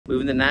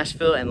Moving to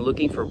Nashville and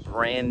looking for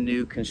brand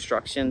new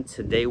construction.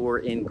 Today we're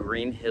in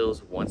Green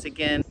Hills once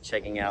again,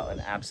 checking out an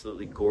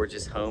absolutely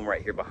gorgeous home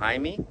right here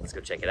behind me. Let's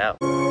go check it out.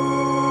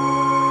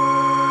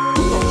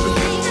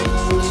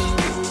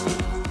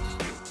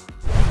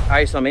 All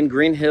right, so I'm in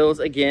Green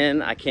Hills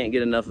again. I can't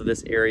get enough of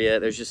this area.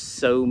 There's just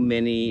so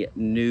many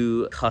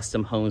new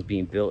custom homes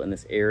being built in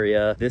this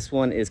area. This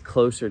one is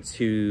closer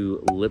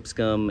to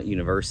Lipscomb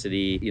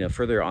University, you know,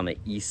 further on the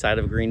east side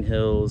of Green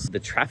Hills.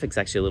 The traffic's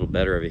actually a little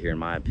better over here, in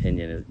my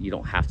opinion. You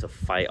don't have to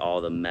fight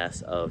all the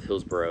mess of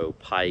Hillsborough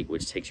Pike,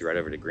 which takes you right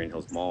over to Green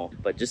Hills Mall.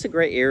 But just a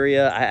great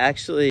area.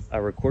 I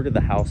recorded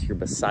the house here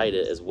beside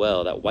it as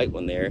well, that white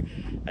one there.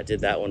 I did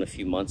that one a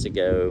few months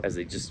ago as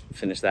they just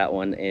finished that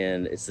one,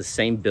 and it's the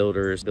same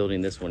builders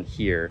building this one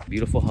here.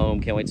 Beautiful home,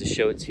 can't wait to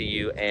show it to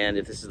you. And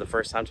if this is the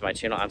first time to my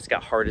channel, I'm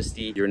Scott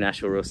Hardesty, your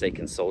Nashville real estate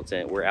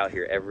consultant. We're out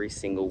here every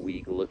single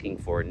week looking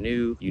for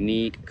new,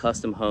 unique,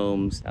 custom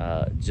homes,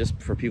 just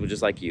for people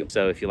just like you.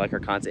 So if you like our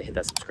content, hit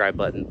that subscribe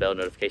button, bell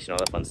notification, all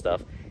that fun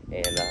stuff.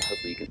 And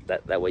hopefully you can,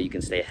 that way you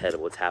can stay ahead of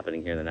what's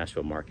happening here in the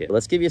Nashville market.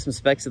 Let's give you some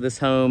specs of this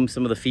home,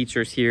 some of the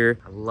features here.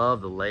 I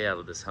love the layout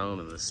of this home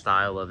and the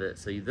style of it.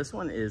 So this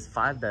one is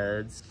 5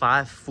 beds,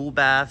 5 full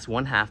baths,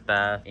 1 half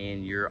bath,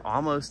 and you're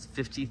almost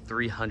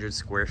 5,300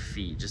 square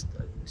feet, just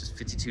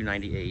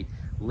 5,298.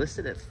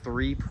 Listed at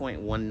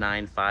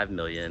 $3.195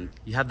 million.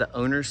 You have the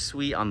owner's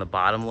suite on the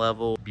bottom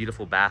level,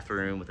 beautiful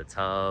bathroom with a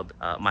tub.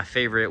 My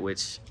favorite,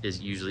 which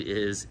usually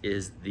is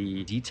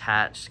the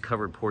detached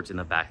covered porch in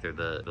the back there.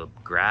 The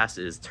grass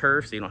is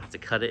turf, so you don't have to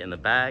cut it in the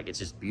back. It's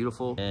just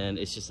beautiful, and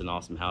it's just an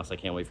awesome house. I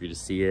can't wait for you to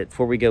see it.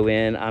 Before we go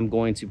in, I'm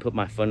going to put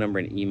my phone number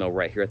and email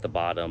right here at the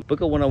bottom. Book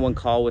a one-on-one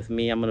call with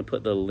me. I'm gonna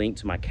put the link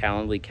to my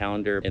Calendly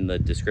calendar in the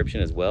description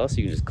as well, so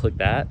you can just click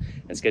that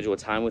and schedule a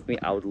time with me.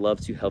 I would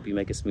love to help you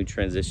make a smooth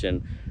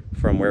transition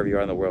from wherever you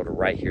are in the world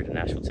right here to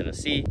Nashville,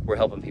 Tennessee. We're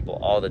helping people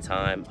all the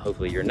time.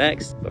 Hopefully you're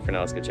next, but for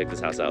now, let's go check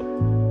this house out.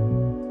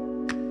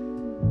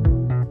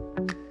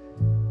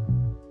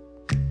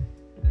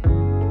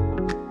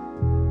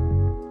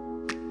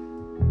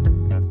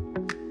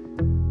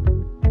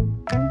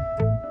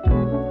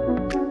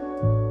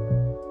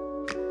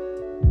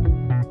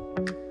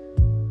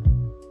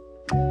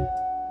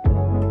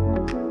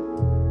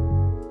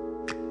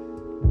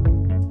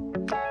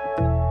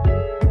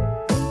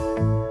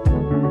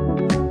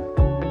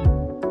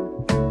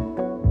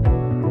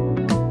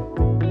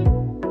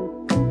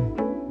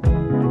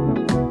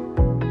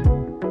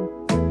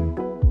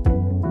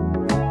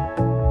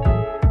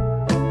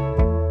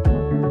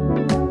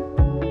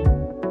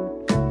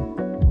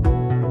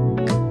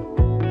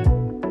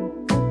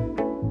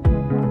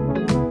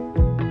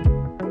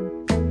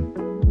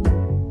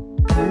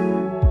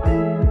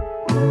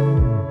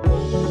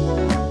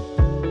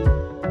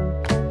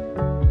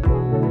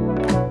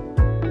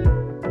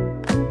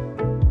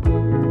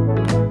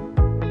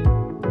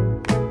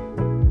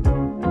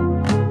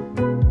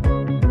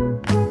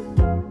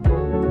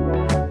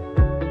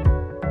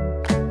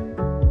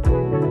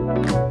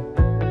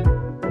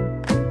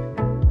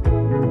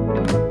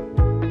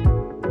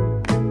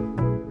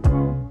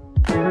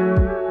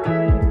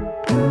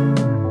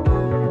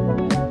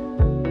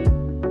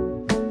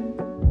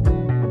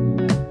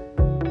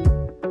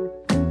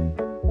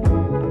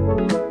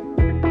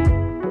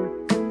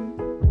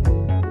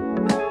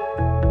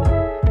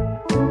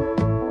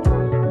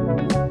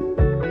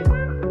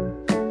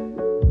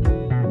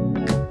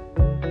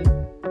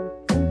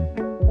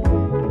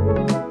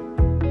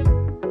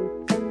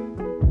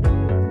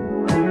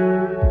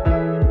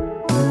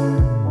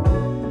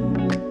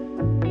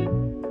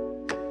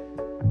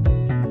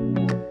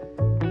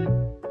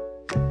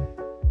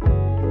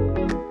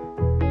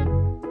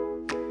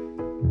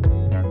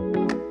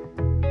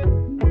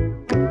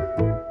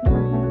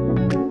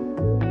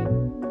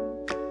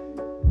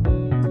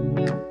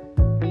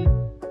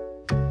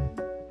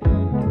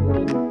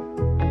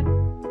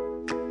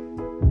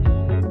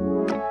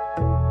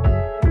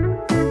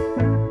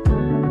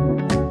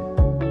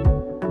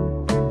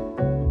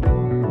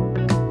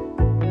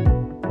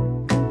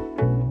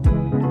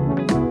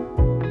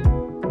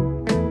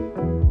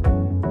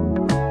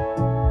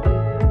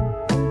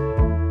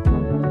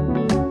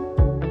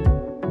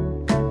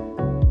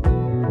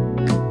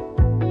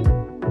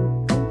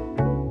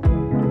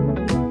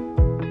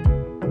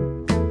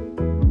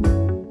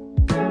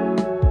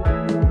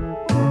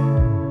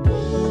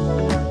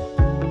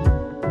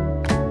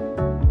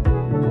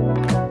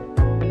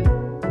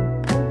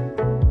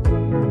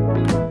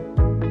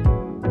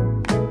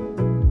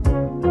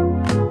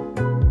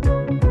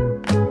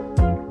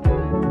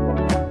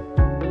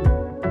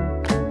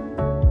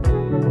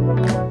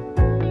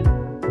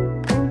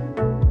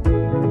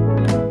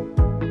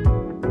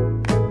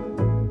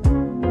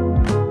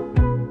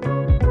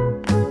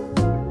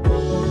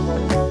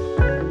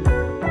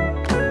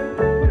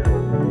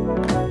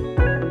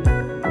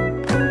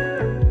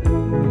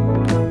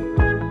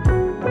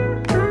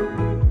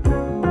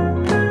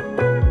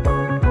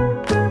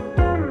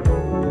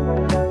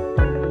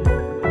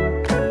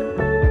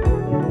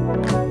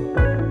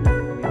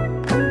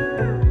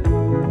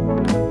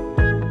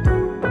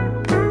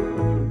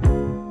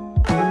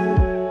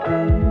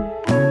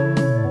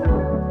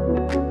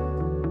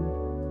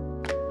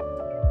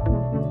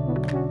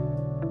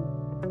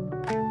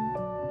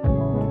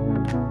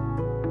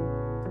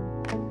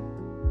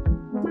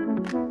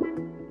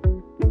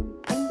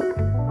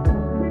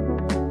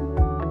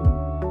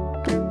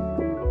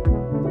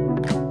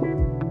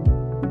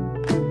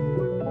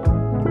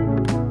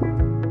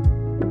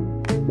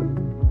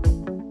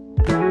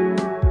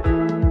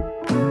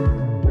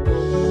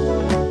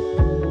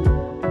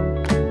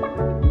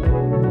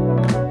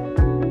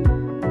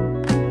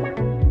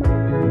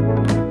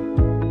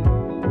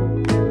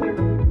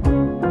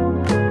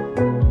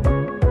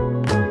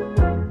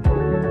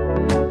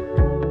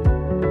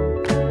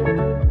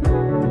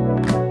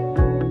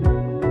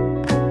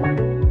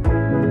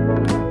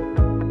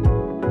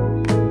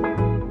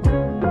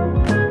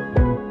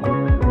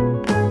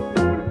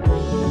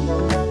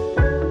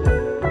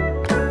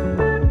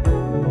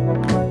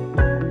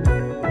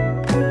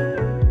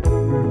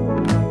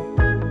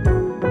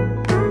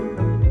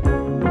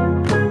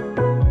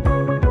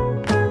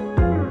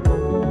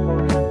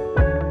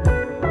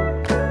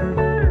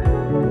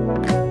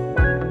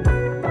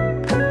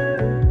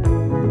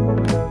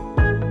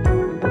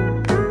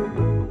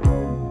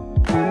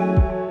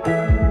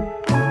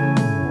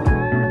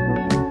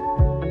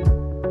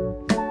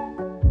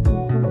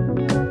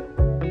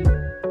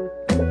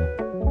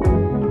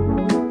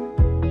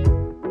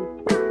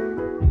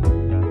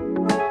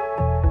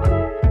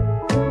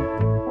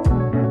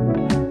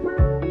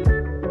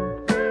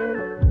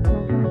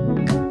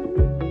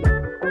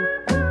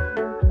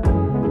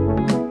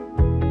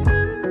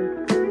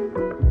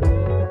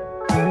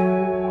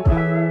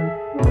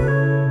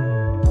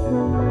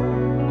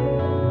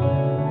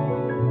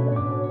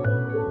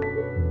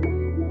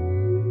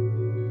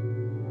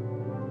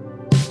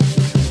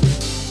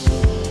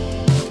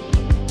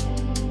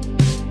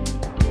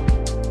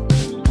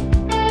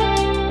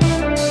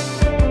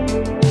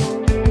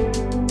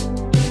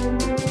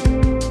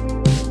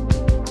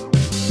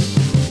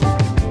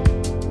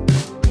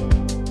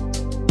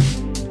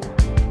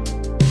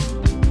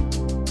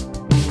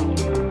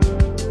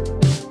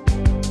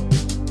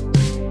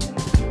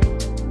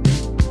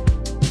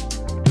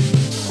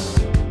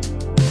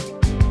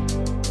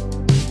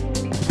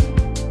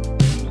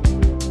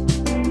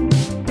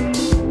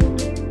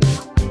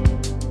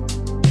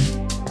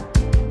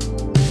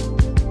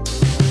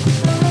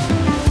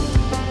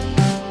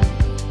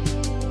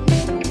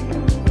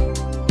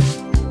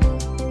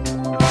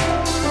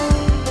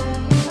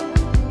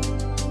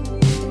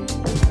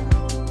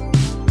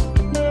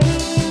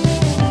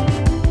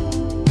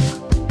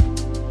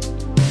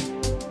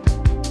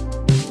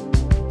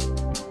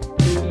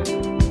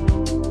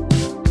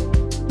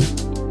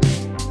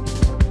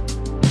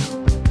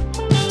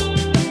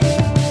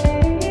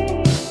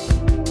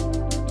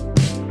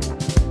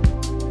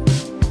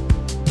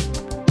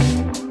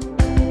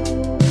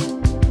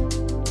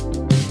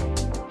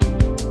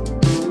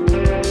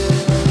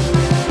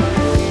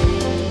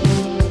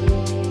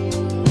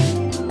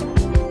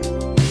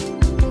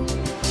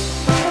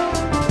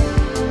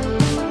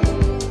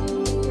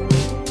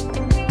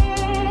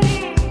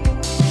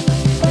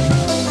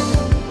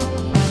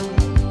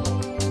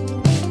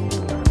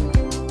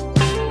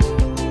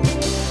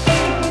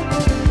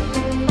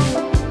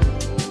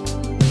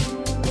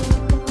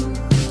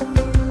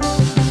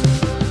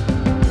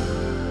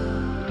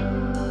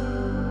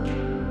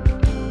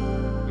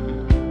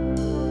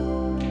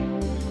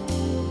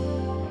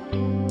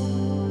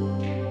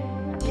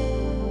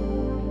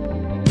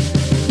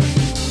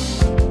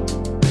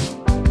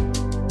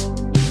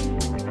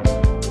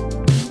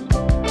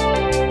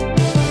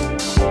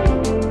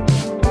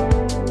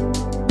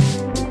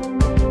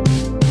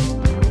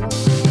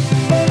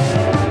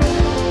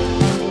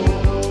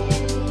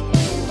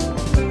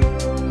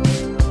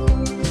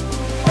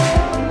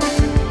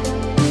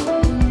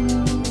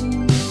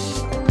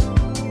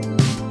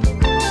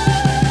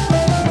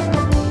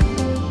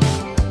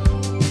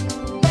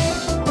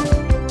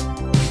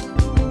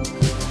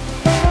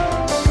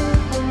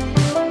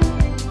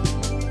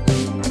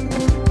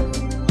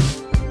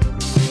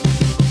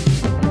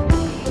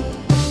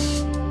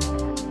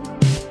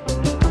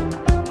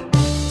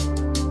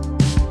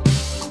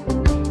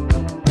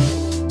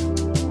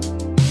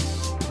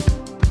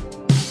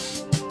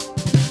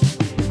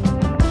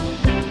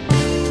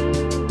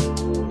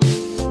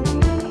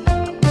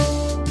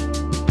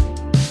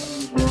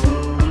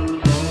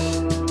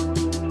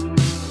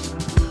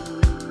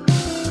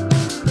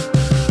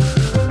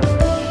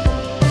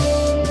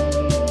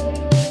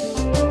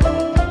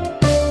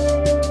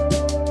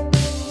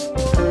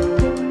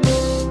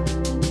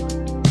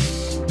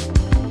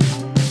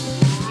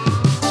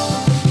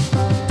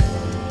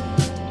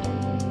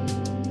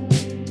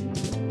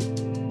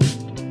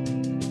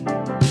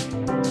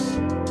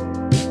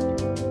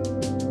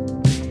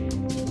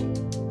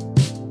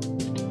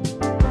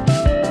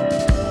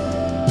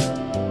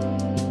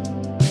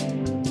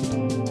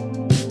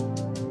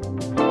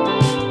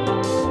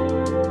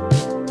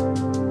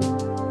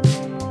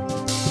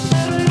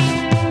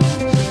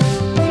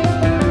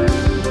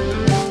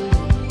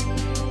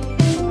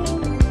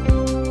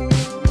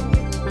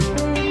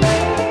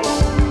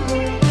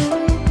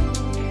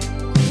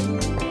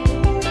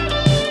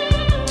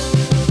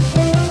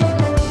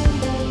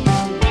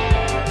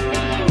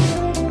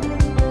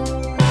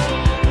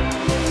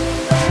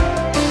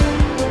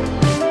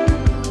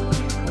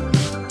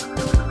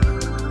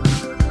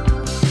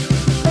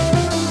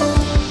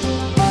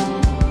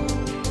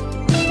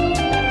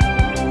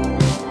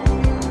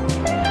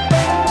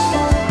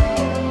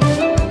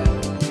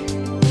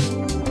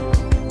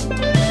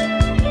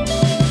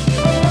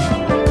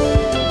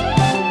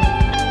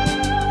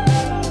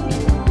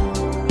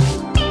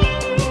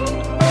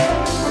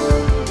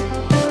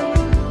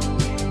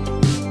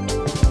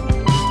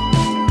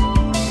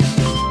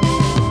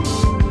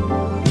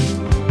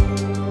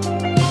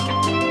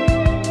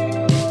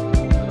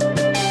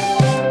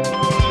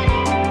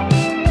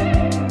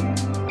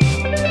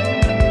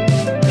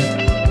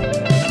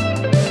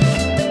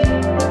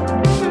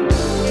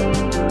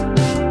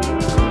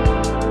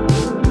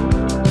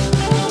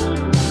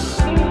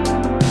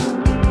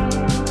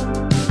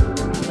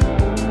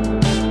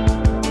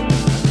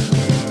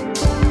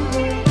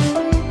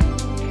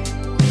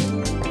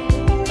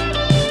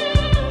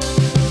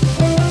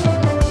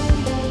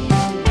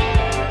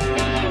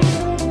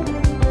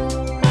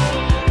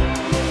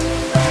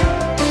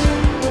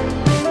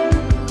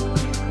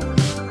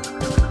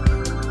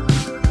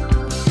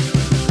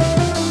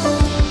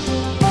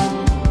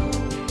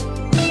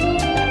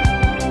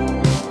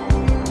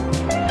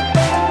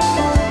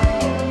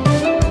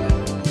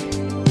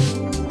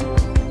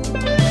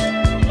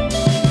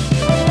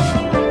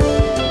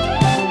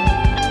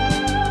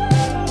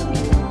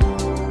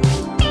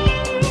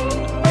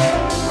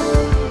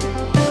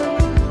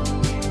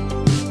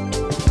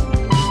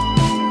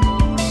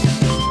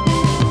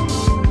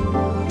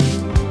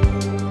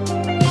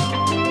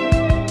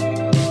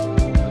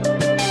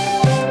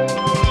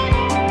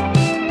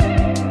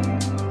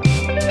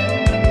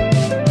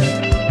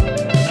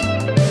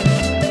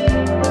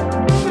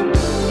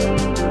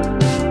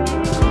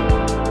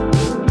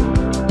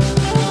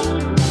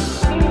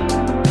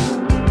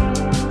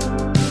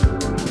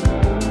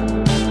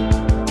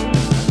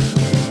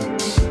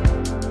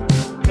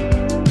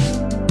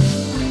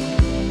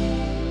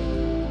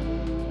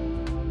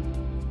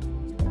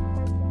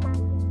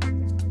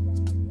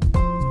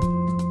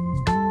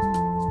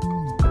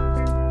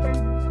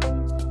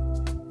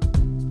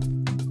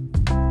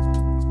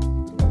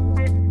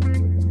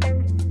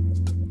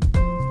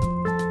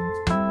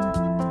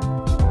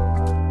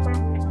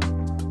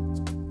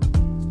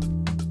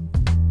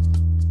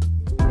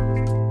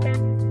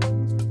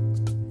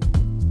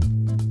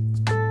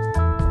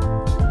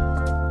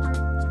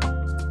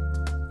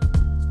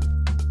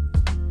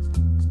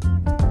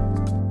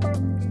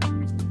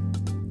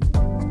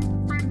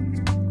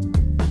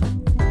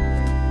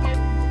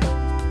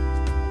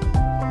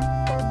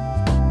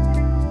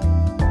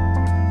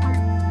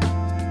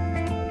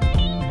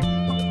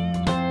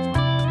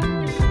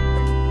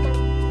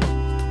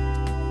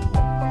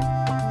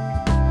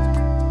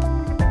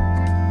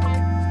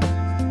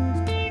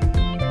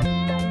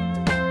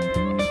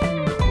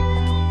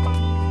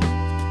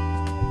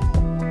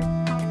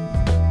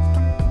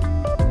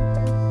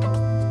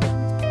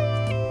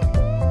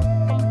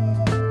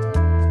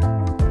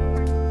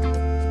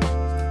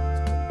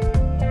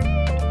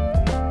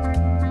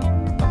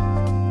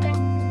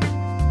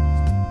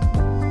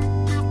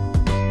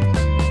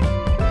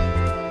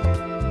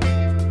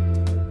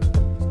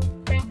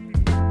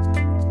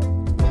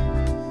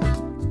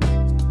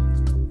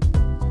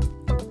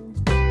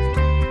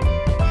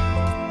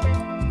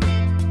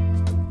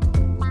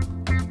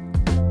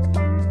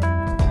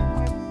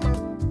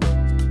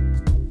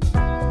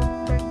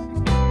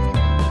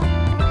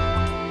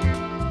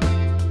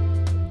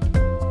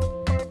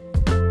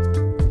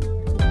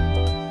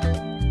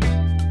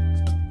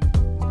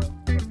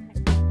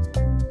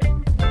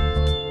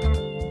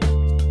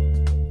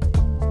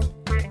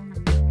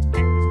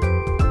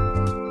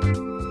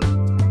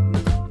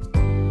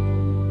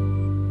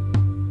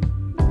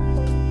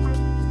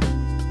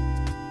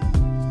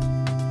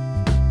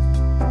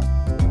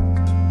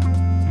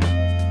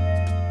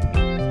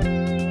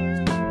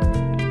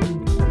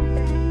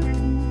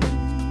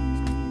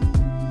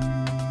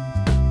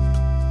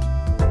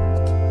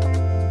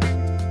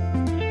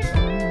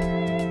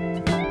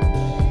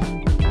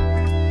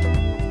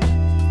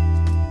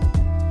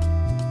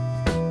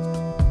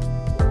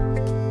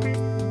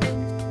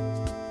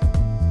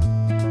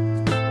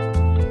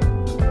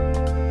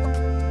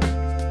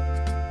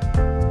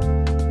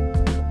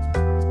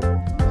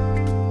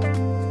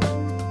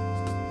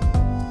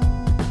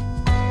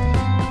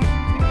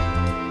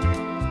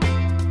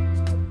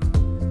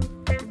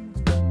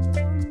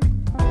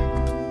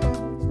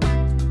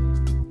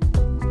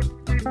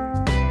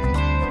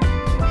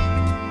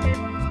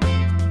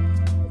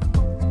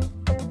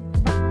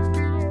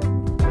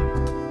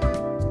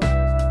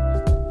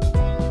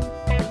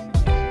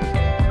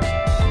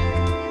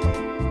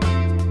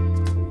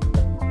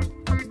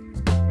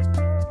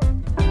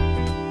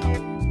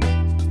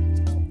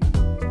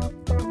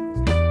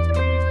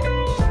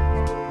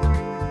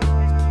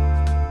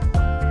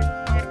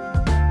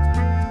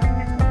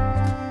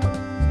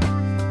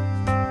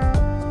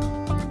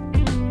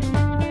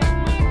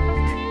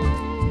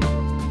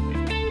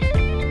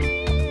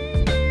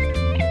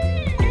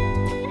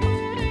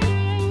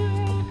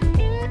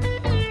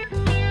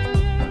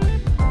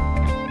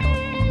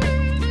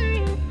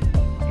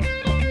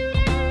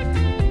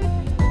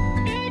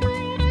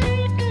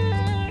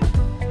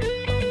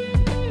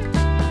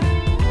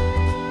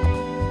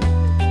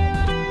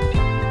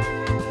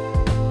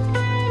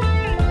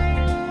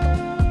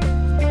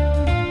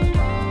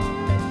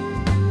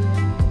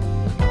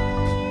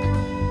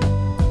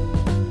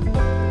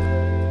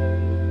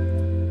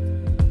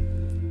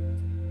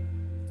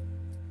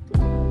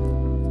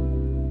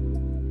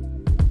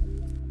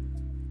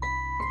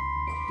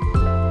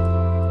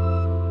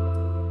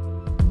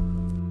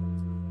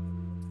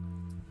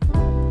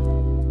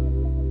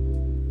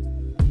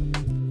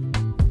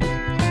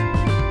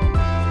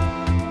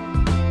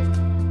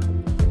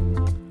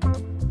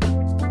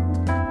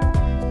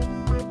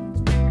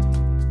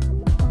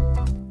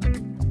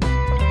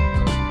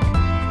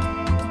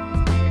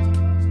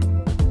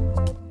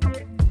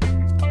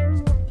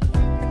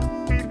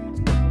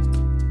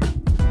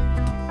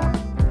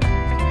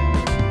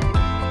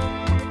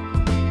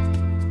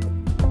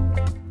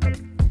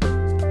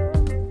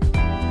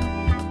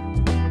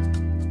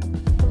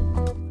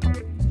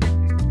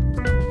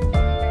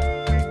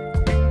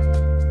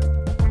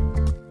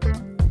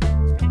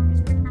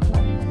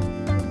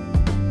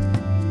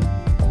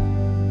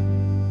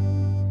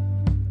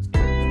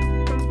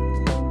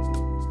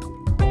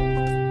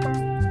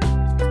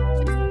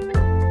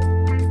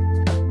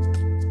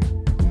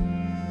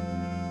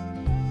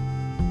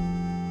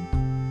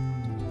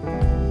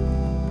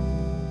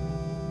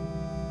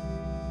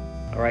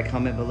 subscribe,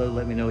 comment below,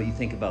 let me know what you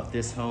think about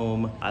this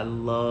home. I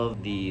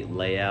love the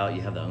layout.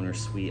 You have the owner's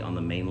suite on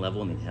the main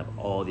level, and then you have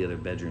all the other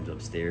bedrooms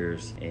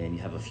upstairs, and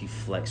you have a few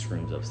flex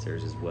rooms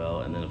upstairs as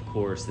well. And then of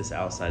course, this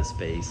outside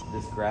space,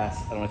 this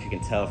grass, I don't know if you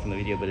can tell from the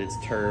video, but it's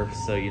turf,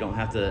 so you don't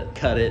have to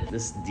cut it.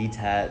 This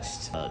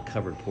detached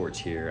covered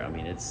porch here, I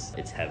mean, it's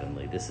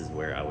heavenly. This is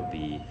where I would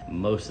be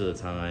most of the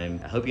time.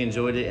 I hope you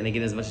enjoyed it. And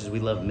again, as much as we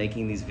love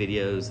making these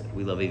videos,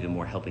 we love even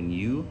more helping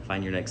you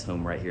find your next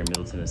home right here in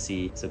Middle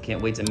Tennessee. So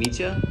can't wait to meet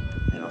you,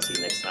 and I'll see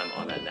you next time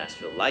on That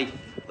Nashville Life.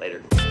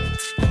 Later.